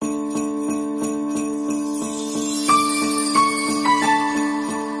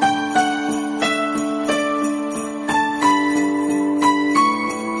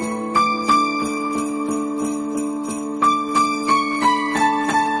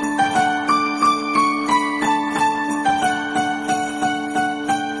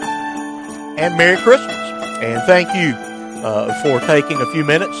and Merry Christmas. And thank you for taking a few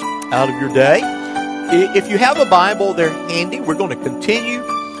minutes out of your day. If you have a Bible, they're handy. We're going to continue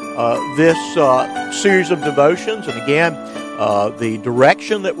this series of devotions. And again, the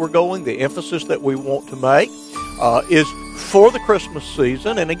direction that we're going, the emphasis that we want to make is for the Christmas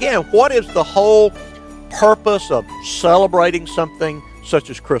season. And again, what is the whole purpose of celebrating something such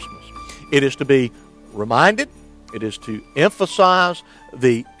as Christmas? It is to be reminded, it is to emphasize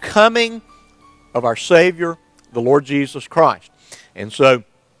the coming of our Savior, the Lord Jesus Christ. And so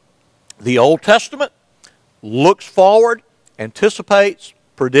the Old Testament looks forward, anticipates,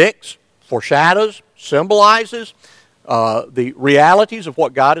 predicts, foreshadows, symbolizes the realities of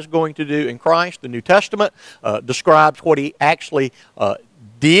what God is going to do in Christ. The New Testament describes what He actually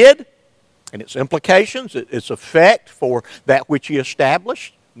did and its implications, its effect for that which He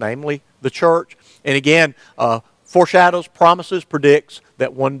established, namely the church. And again, foreshadows, promises, predicts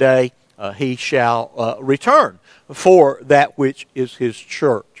that one day He shall return for that which is His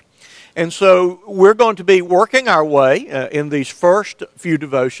church. And so we're going to be working our way in these first few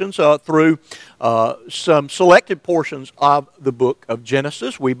devotions through some selected portions of the book of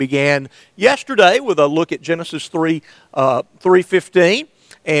Genesis. We began yesterday with a look at Genesis 3:15,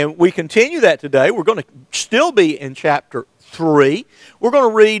 and we continue that today. We're going to still be in chapter 3. We're going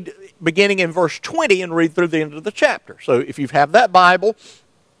to read beginning in verse 20 and read through the end of the chapter. So if you have that Bible,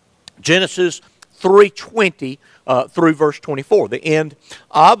 Genesis 3:20 through verse 24, the end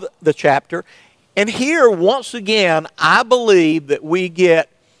of the chapter. And here, once again, I believe that we get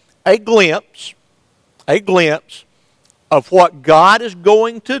a glimpse of what God is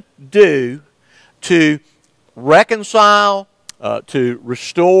going to do to reconcile, to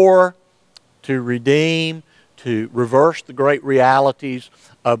restore, to redeem, to reverse the great realities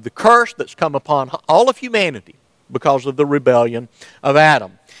of the curse that's come upon all of humanity because of the rebellion of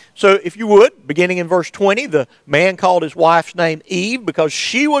Adam. So if you would, beginning in verse 20, the man called his wife's name Eve because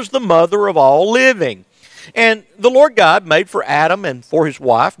she was the mother of all living. And the Lord God made for Adam and for his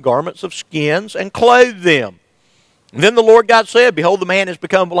wife garments of skins and clothed them. And then the Lord God said, Behold, the man has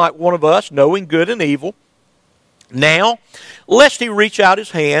become like one of us, knowing good and evil. Now, lest he reach out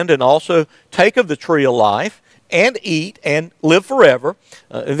his hand and also take of the tree of life and eat and live forever.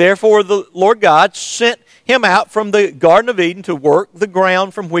 Therefore the Lord God sent him out from the Garden of Eden to work the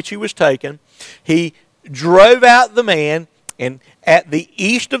ground from which he was taken. He drove out the man, and at the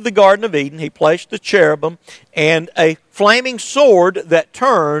east of the Garden of Eden he placed the cherubim and a flaming sword that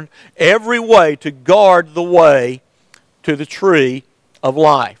turned every way to guard the way to the tree of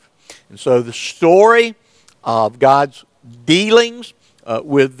life. And so the story of God's dealings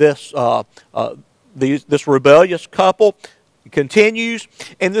with this rebellious couple continues.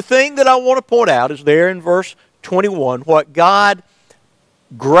 And the thing that I want to point out is there in verse 21, what God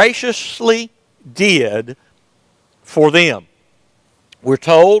graciously did for them. We're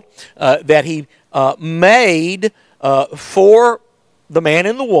told that He made for the man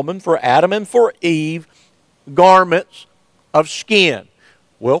and the woman, for Adam and for Eve, garments of skin.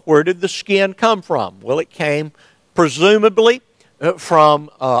 Well, where did the skin come from? Well, it came presumably from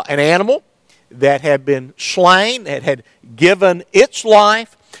an animal that had been slain, that had given its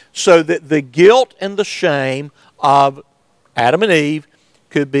life so that the guilt and the shame of Adam and Eve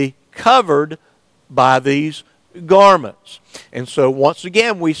could be covered by these garments. And so once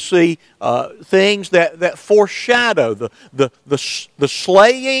again we see things that foreshadow the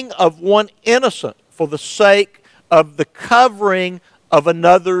slaying of one innocent for the sake of the covering of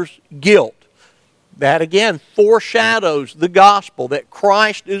another's guilt. That again foreshadows the gospel, that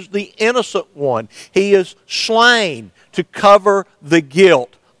Christ is the innocent one. He is slain to cover the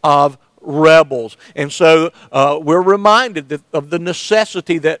guilt of rebels. And so we're reminded of the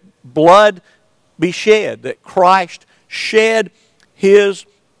necessity that blood be shed, that Christ shed His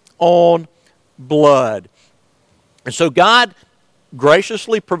own blood. And so God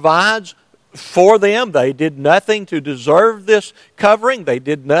graciously provides for them. They did nothing to deserve this covering. They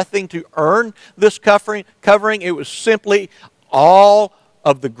did nothing to earn this covering. It was simply all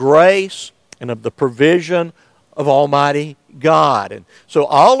of the grace and of the provision of Almighty God. And so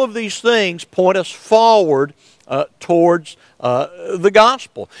all of these things point us forward towards the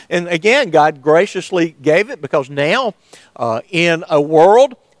gospel. And again, God graciously gave it because now in a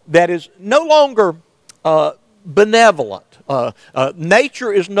world that is no longer benevolent,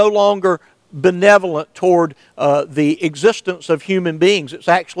 nature is no longer benevolent toward the existence of human beings. It's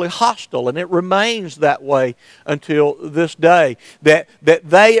actually hostile, and it remains that way until this day. That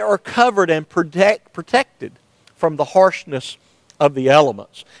they are covered and protected from the harshness of the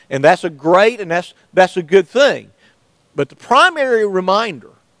elements. And that's a great and that's a good thing. But the primary reminder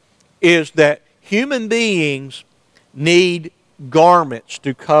is that human beings need garments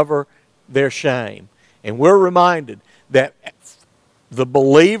to cover their shame. And we're reminded that the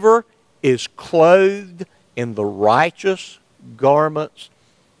believer is clothed in the righteous garments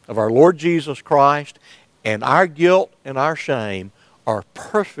of our Lord Jesus Christ, and our guilt and our shame are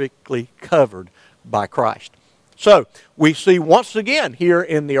perfectly covered by Christ. So, we see once again here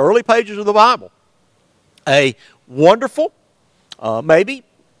in the early pages of the Bible a wonderful, maybe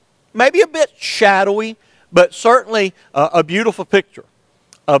a bit shadowy, but certainly a beautiful picture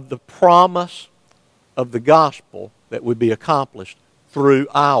of the promise of the gospel that would be accomplished through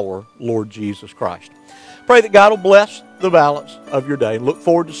our Lord Jesus Christ. Pray that God will bless the balance of your day, and look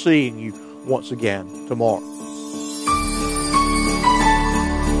forward to seeing you once again tomorrow.